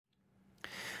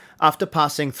After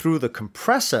passing through the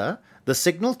compressor, the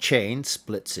signal chain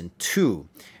splits in two,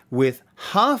 with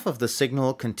half of the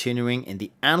signal continuing in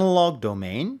the analog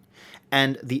domain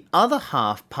and the other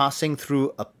half passing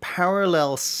through a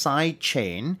parallel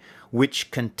sidechain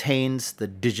which contains the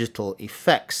digital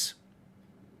effects.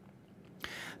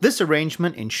 This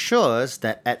arrangement ensures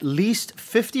that at least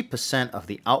 50% of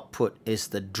the output is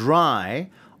the dry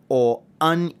or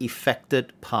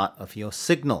unaffected part of your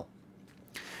signal.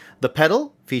 The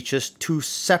pedal features two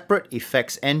separate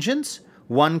effects engines,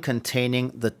 one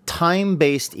containing the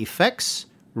time-based effects,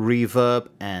 reverb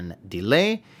and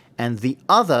delay, and the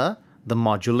other the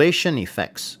modulation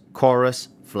effects, chorus,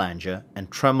 flanger,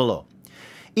 and tremolo.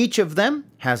 Each of them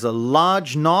has a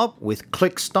large knob with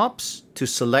click stops to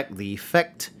select the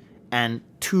effect and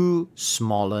two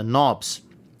smaller knobs.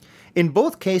 In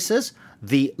both cases,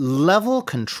 the level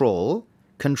control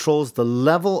controls the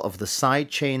level of the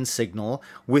sidechain signal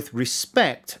with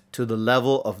respect to the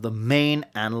level of the main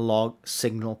analog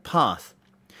signal path.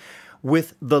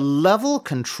 With the level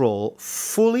control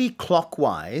fully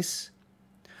clockwise,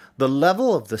 the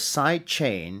level of the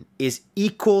sidechain is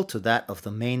equal to that of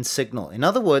the main signal. In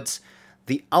other words,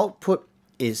 the output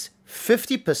is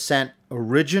 50%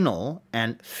 original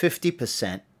and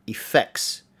 50%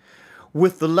 effects.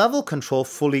 With the level control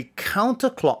fully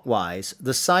counterclockwise,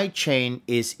 the sidechain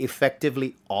is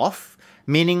effectively off,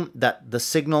 meaning that the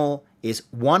signal is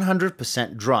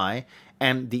 100% dry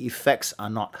and the effects are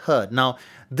not heard. Now,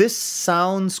 this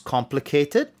sounds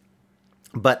complicated,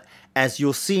 but as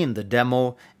you'll see in the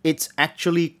demo, it's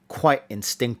actually quite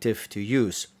instinctive to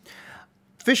use.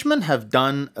 Fishman have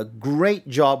done a great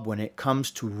job when it comes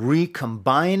to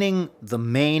recombining the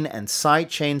main and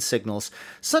sidechain signals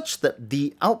such that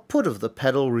the output of the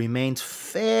pedal remains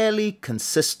fairly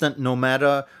consistent no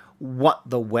matter what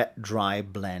the wet-dry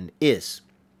blend is.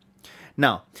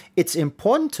 Now, it's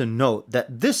important to note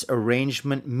that this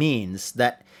arrangement means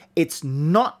that it's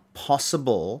not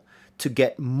possible to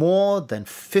get more than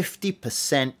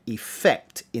 50%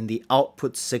 effect in the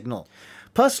output signal.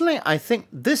 Personally, I think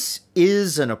this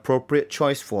is an appropriate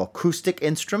choice for acoustic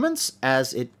instruments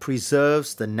as it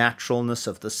preserves the naturalness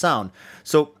of the sound.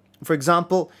 So, for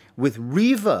example, with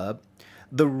reverb,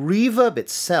 the reverb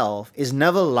itself is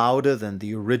never louder than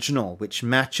the original, which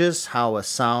matches how a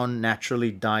sound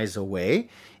naturally dies away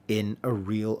in a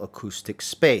real acoustic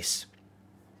space.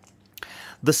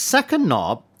 The second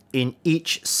knob in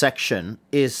each section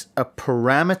is a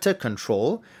parameter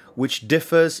control which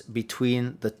differs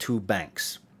between the two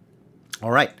banks.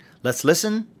 All right, let's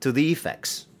listen to the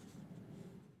effects.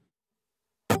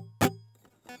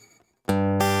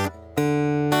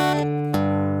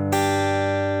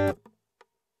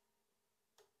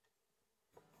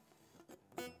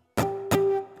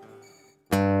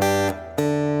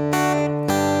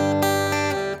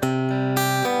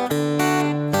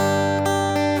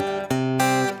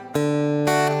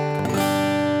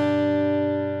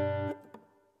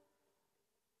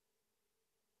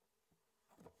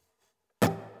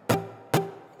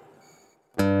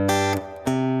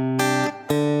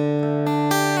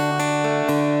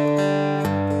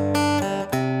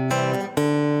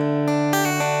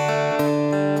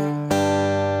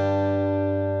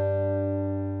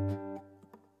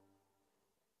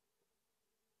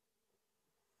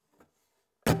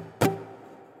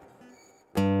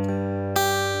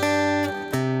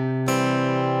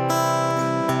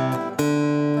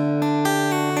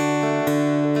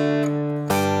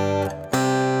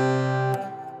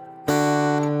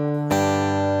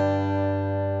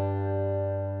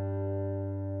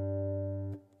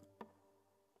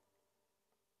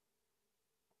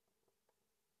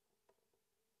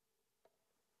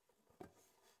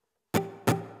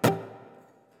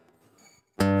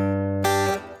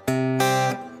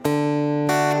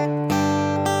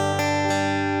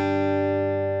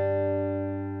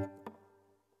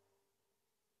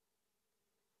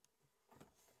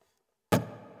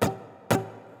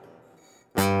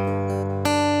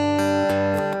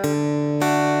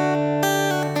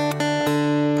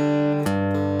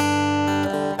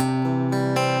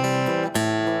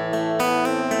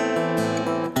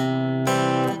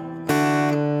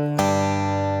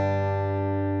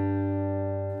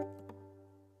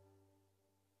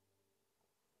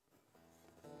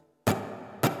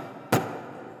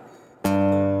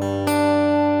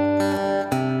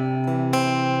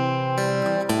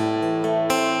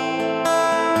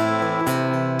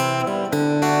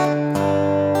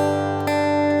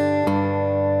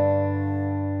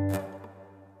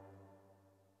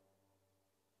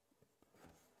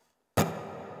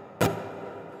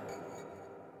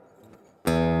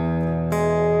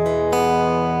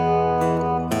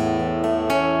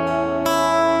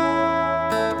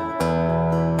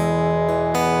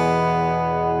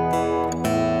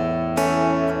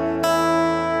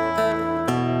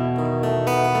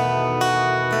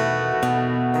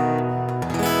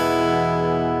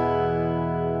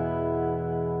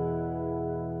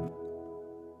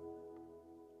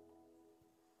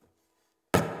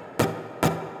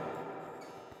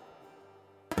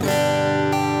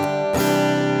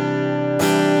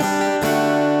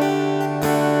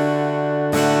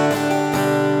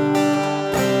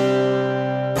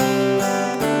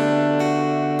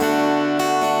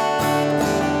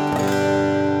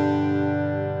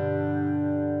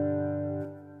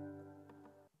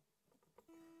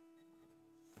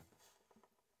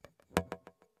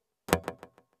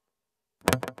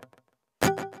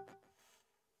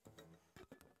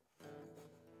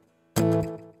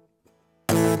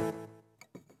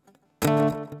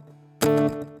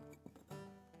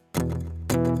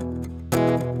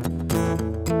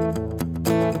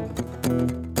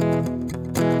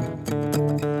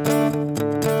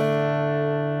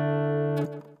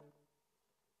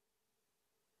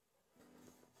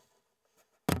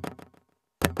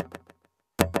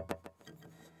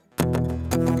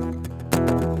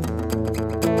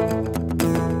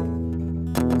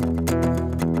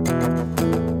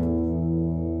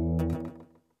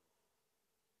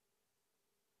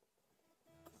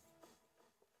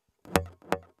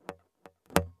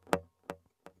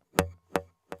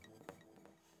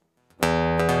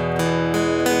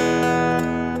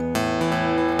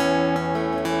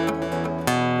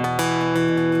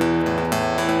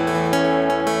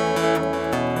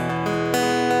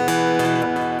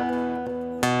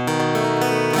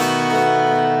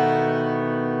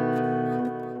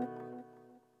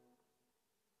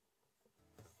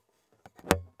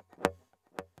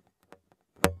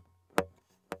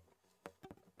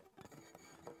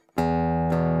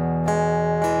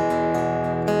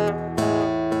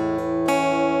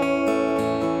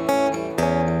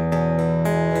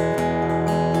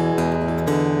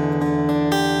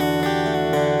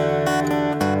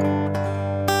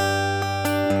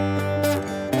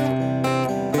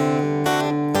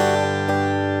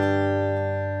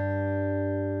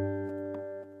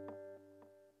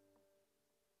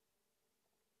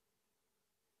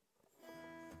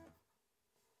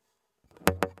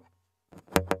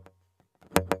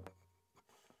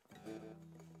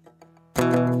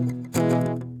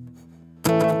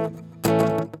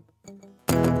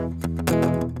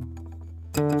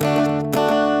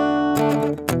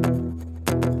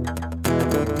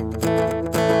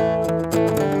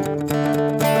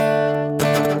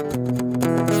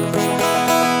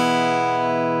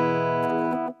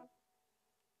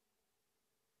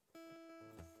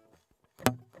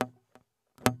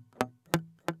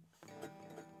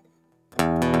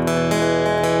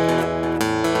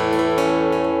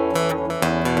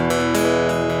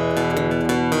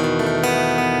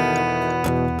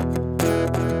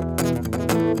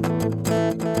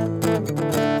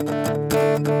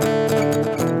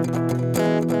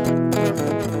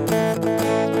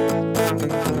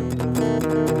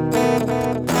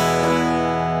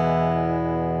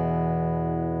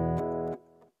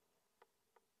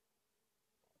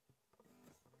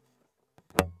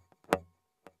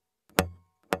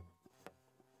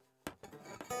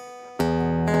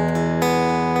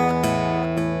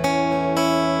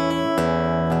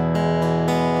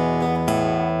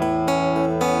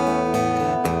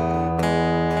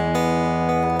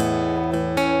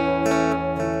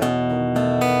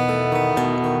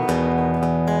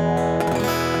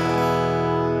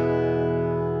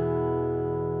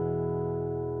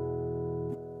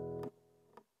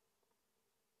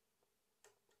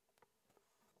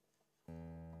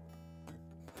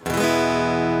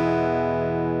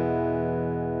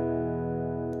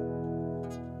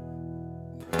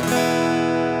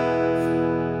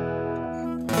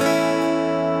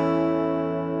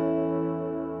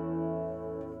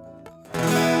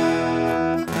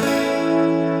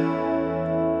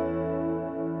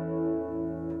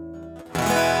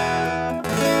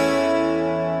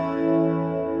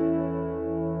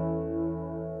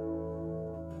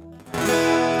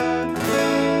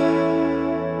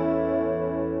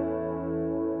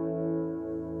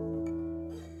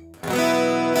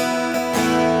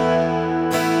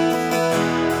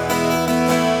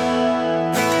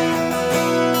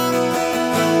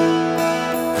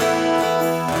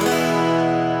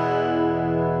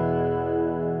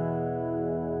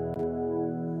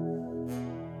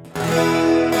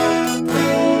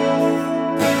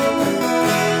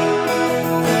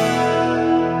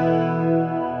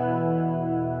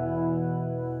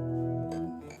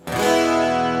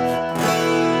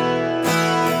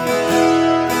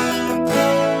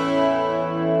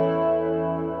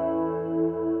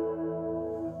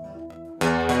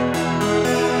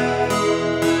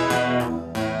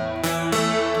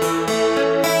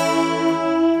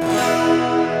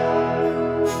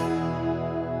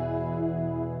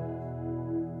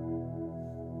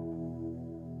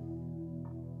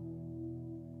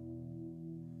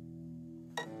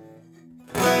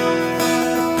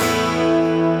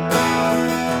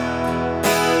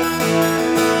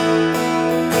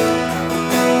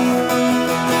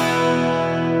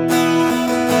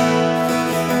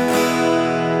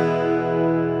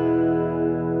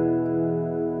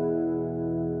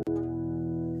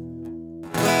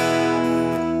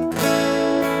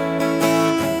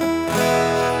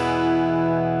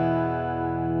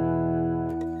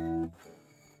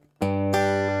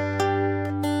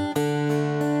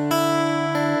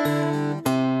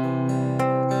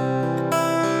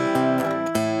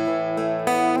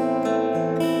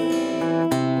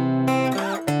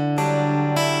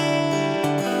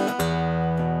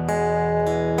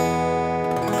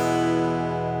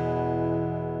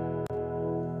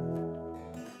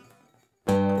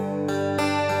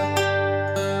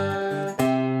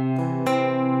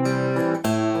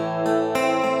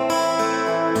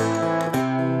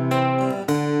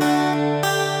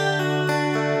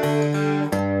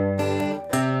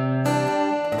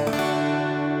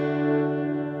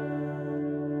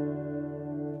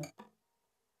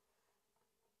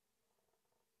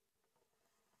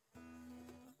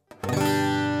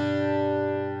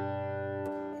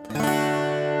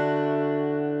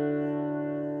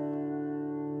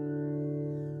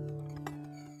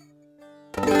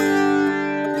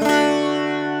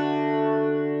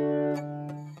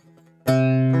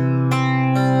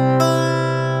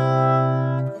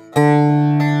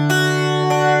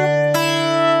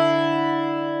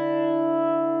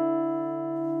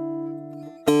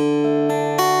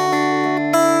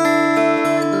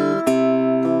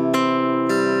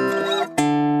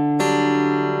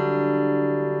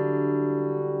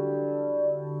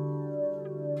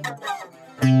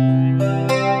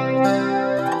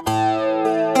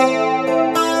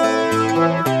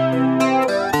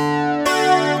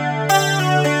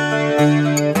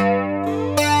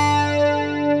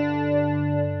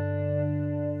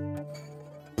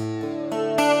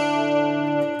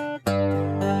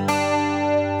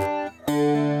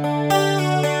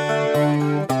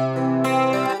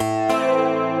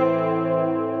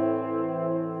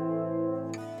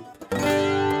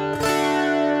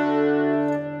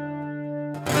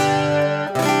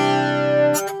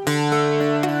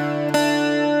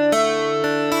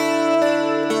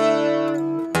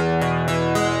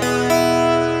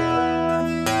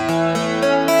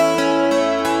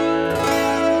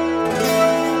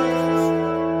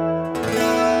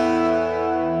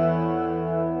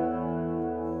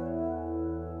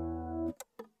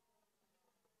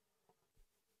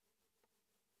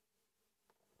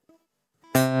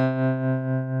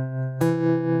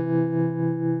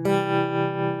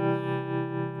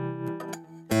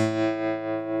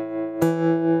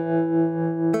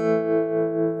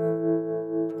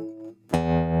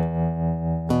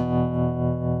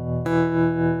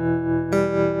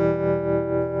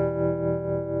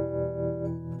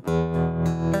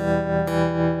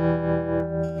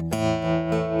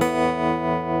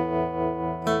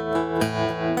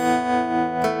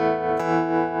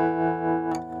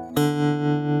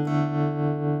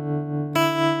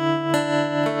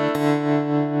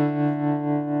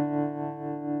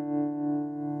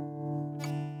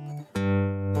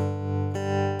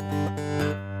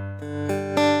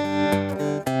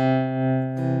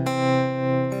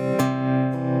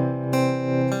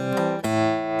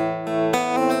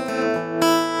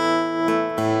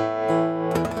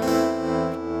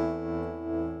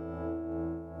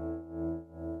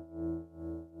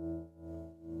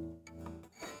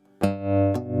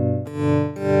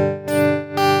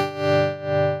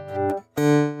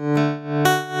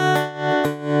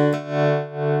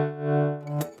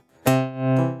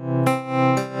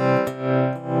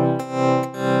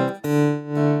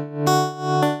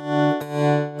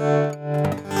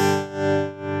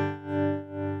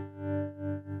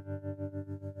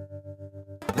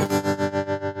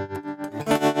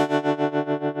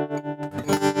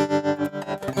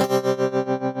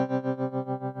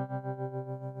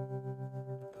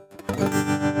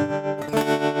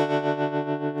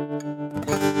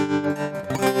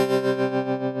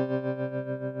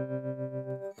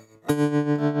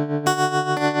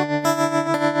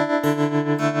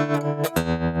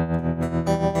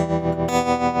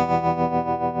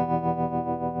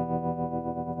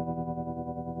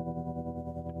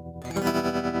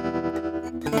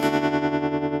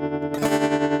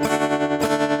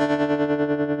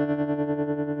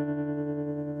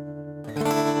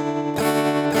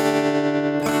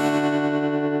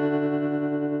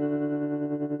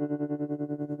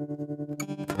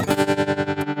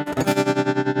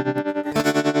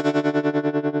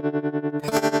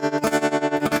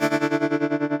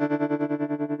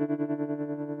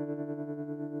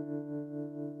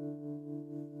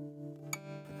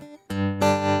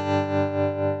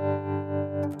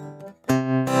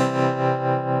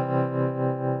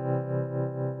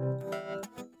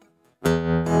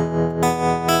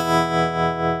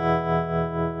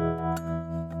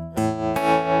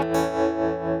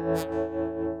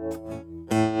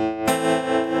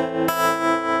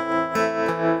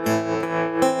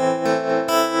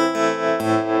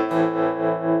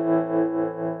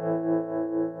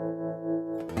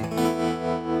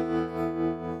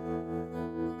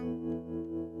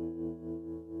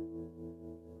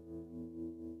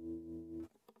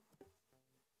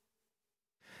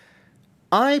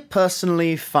 I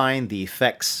personally find the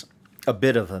effects a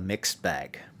bit of a mixed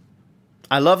bag.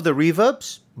 I love the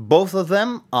reverbs. Both of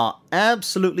them are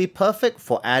absolutely perfect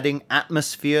for adding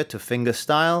atmosphere to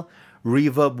fingerstyle.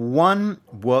 Reverb 1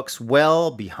 works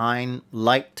well behind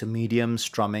light to medium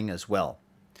strumming as well.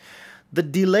 The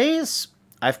delays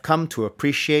I've come to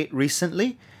appreciate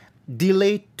recently.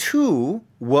 Delay 2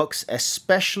 works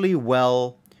especially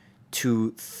well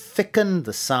to thicken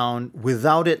the sound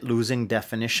without it losing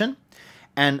definition.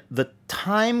 And the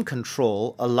time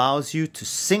control allows you to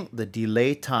sync the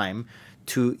delay time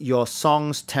to your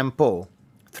song's tempo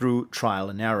through trial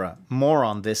and error. More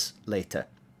on this later.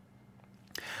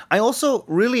 I also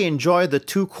really enjoy the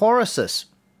 2 choruses.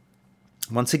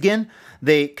 Once again,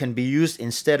 they can be used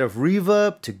instead of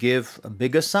reverb to give a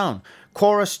bigger sound.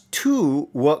 Chorus 2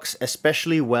 works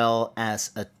especially well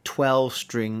as a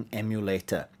 12-string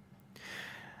emulator.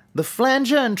 The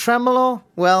flanger and tremolo,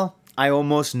 well, I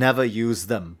almost never use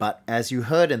them, but as you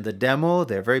heard in the demo,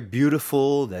 they're very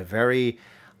beautiful, they're very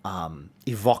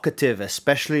evocative,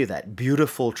 especially that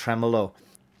beautiful tremolo,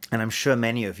 and I'm sure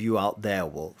many of you out there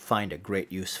will find a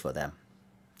great use for them.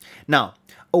 Now,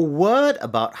 a word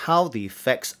about how the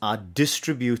effects are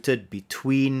distributed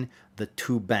between the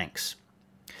 2 banks.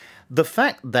 The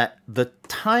fact that the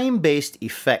time-based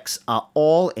effects are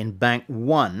all in bank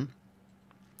 1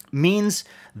 means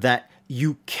that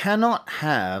you cannot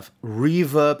have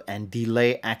reverb and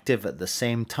delay active at the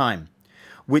same time,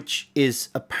 which is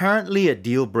apparently a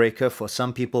deal breaker for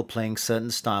some people playing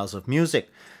certain styles of music.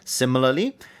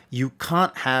 Similarly, you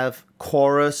can't have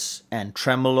chorus and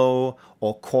tremolo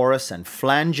or chorus and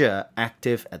flanger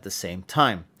active at the same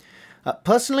time.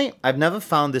 Personally, I've never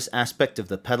found this aspect of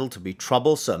the pedal to be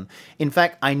troublesome. In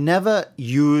fact, I never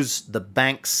use the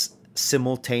banks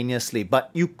simultaneously, but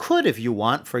you could, if you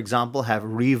want, for example, have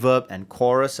reverb and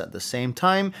chorus at the same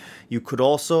time. You could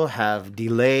also have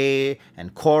delay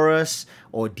and chorus,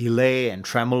 or delay and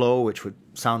tremolo, which would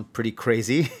sound pretty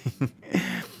crazy.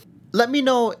 Let me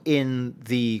know in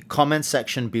the comment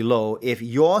section below if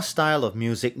your style of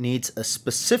music needs a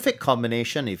specific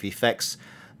combination of effects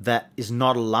that is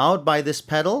not allowed by this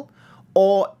pedal,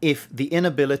 or if the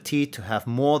inability to have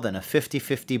more than a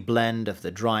 50-50 blend of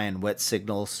the dry and wet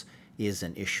signals is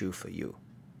an issue for you.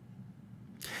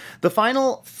 The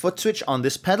final foot switch on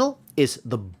this pedal is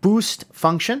the boost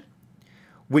function,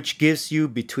 which gives you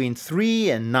between 3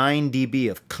 and 9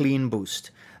 dB of clean boost.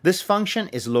 This function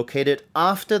is located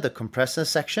after the compressor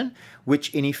section,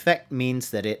 which in effect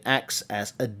means that it acts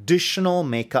as additional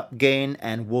makeup gain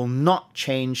and will not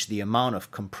change the amount of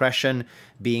compression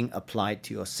being applied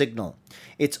to your signal.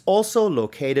 It's also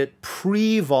located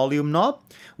pre-volume knob,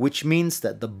 which means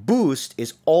that the boost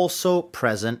is also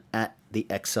present at the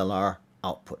XLR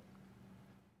output.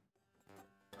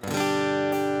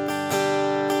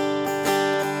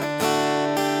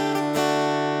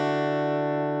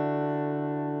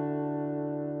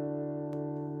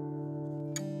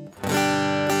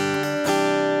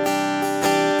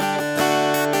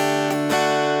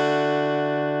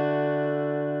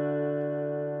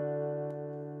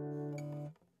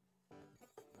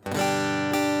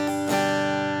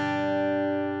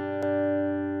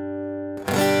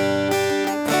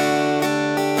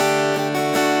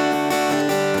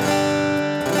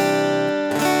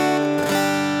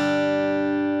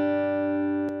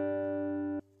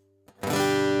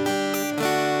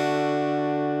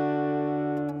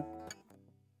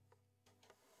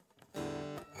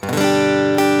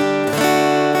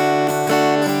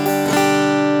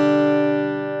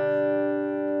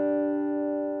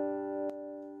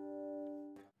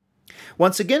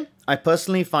 Once again, I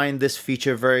personally find this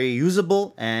feature very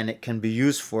usable, and it can be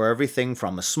used for everything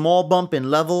from a small bump in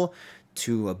level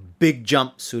to a big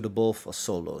jump suitable for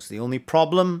solos. The only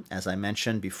problem, as I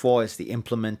mentioned before, is the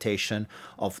implementation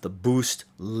of the boost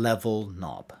level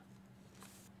knob.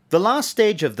 The last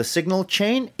stage of the signal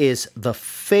chain is the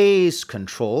phase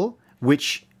control,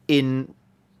 which in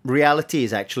reality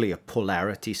is actually a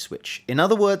polarity switch. In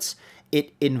other words,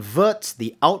 it inverts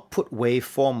the output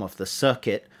waveform of the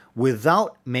circuit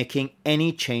without making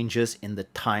any changes in the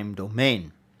time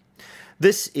domain.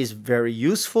 This is very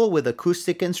useful with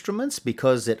acoustic instruments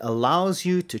because it allows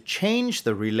you to change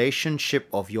the relationship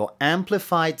of your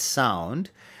amplified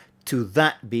sound to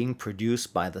that being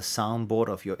produced by the soundboard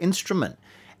of your instrument,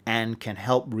 and can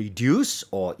help reduce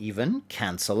or even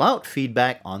cancel out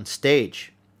feedback on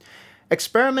stage.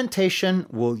 Experimentation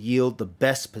will yield the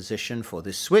best position for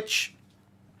this switch.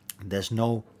 There's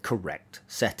no correct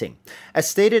setting. As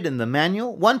stated in the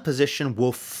manual, one position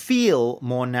will feel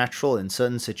more natural in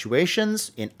certain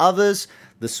situations. In others,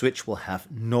 the switch will have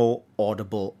no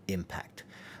audible impact.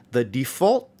 The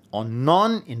default or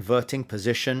non-inverting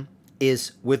position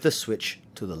is with the switch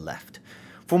to the left.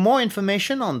 For more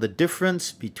information on the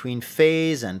difference between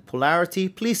phase and polarity,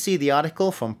 please see the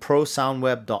article from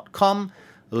prosoundweb.com,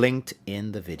 linked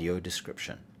in the video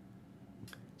description.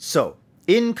 So,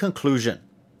 in conclusion,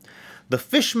 the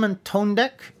Fishman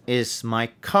ToneDEQ is my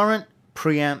current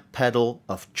preamp pedal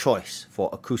of choice for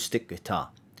acoustic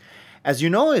guitar. As you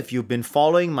know, if you've been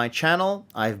following my channel,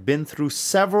 I've been through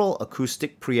several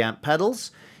acoustic preamp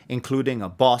pedals, including a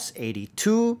Boss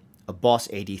 82, a Boss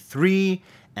 83,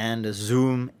 and a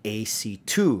Zoom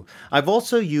AC2. I've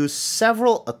also used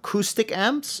several acoustic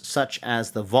amps, such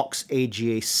as the Vox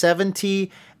AGA 70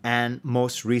 and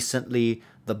most recently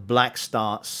the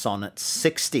Blackstar Sonnet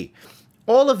 60.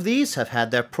 All of these have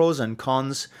had their pros and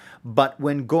cons, but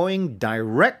when going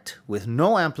direct with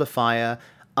no amplifier,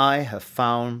 I have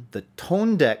found the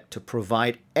ToneDEQ to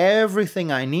provide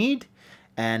everything I need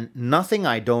and nothing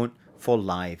I don't for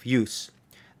live use.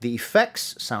 The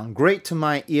effects sound great to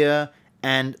my ear,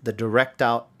 and the direct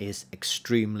out is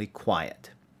extremely quiet.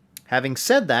 Having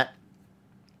said that,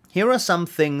 here are some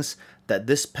things that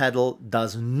this pedal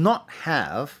does not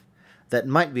have that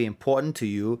might be important to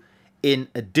you in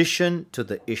addition to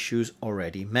the issues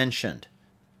already mentioned.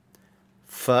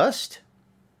 First,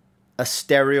 a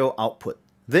stereo output.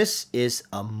 This is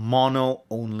a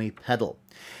mono-only pedal.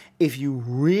 If you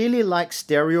really like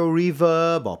stereo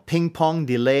reverb or ping-pong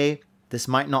delay, this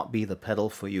might not be the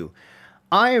pedal for you.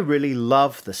 I really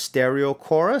love the stereo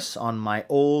chorus on my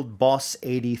old Boss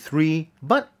 83,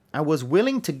 but I was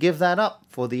willing to give that up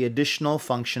for the additional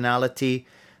functionality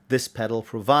this pedal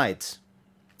provides.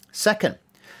 Second,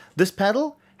 this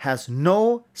pedal has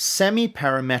no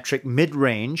semi-parametric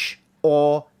mid-range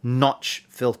or notch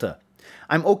filter.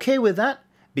 I'm okay with that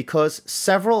because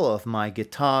several of my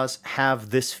guitars have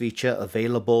this feature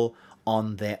available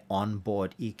on their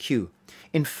onboard EQ.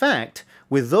 In fact,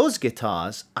 with those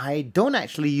guitars, I don't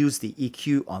actually use the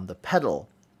EQ on the pedal,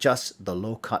 just the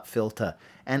low-cut filter.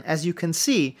 And as you can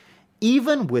see,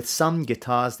 even with some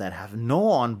guitars that have no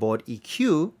onboard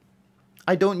EQ,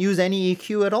 I don't use any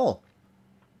EQ at all.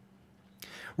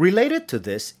 Related to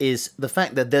this is the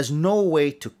fact that there's no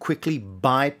way to quickly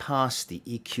bypass the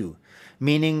EQ,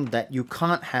 meaning that you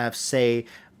can't have, say,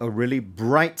 a really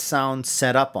bright sound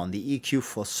set up on the EQ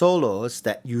for solos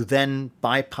that you then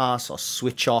bypass or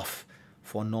switch off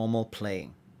for normal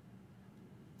playing.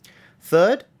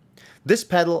 Third, this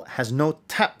pedal has no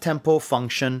tap tempo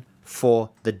function for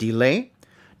the delay,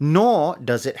 nor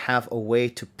does it have a way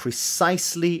to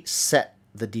precisely set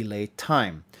the delay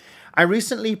time. I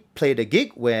recently played a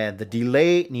gig where the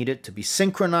delay needed to be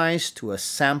synchronized to a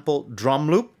sampled drum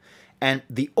loop, and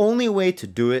the only way to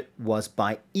do it was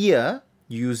by ear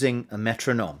using a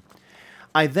metronome.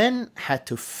 I then had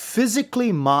to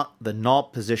physically mark the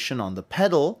knob position on the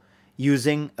pedal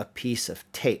using a piece of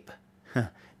tape.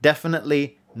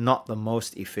 Definitely not the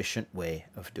most efficient way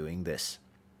of doing this.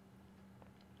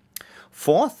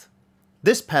 Fourth,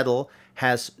 this pedal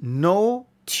has no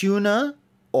tuner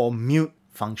or mute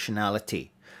functionality.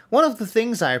 One of the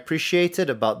things I appreciated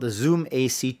about the Zoom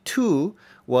AC2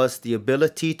 was the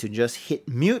ability to just hit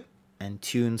mute and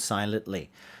tune silently.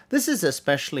 This is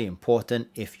especially important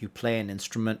if you play an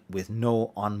instrument with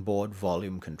no onboard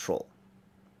volume control.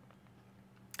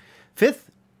 Fifth,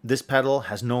 this pedal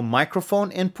has no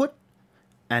microphone input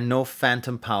and no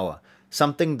phantom power,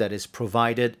 something that is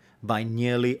provided by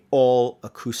nearly all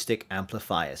acoustic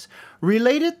amplifiers.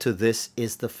 Related to this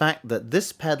is the fact that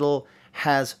this pedal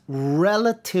has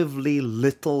relatively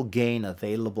little gain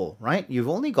available, right? You've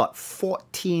only got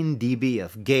 14 dB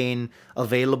of gain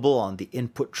available on the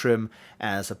input trim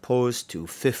as opposed to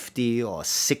 50 or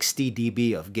 60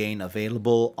 dB of gain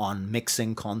available on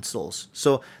mixing consoles.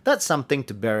 So that's something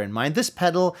to bear in mind. This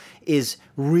pedal is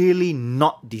really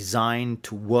not designed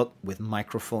to work with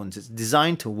microphones. It's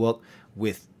designed to work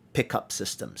with pickup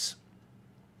systems.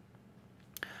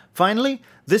 Finally,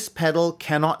 this pedal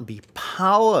cannot be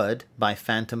powered by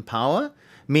phantom power,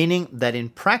 meaning that in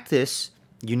practice,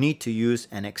 you need to use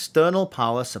an external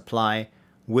power supply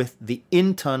with the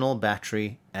internal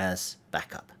battery as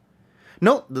backup.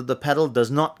 Note that the pedal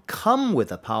does not come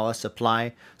with a power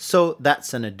supply, so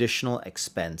that's an additional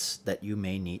expense that you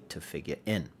may need to figure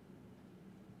in.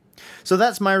 So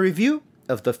that's my review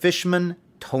of the Fishman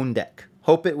ToneDEQ.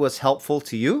 Hope it was helpful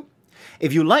to you.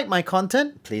 If you like my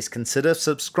content, please consider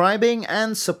subscribing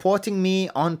and supporting me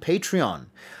on Patreon.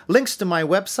 Links to my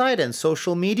website and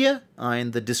social media are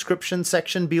in the description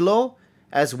section below,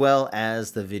 as well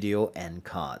as the video end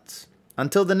cards.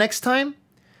 Until the next time,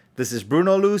 this is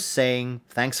Bruno Lu saying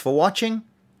thanks for watching,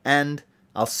 and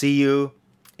I'll see you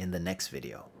in the next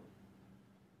video.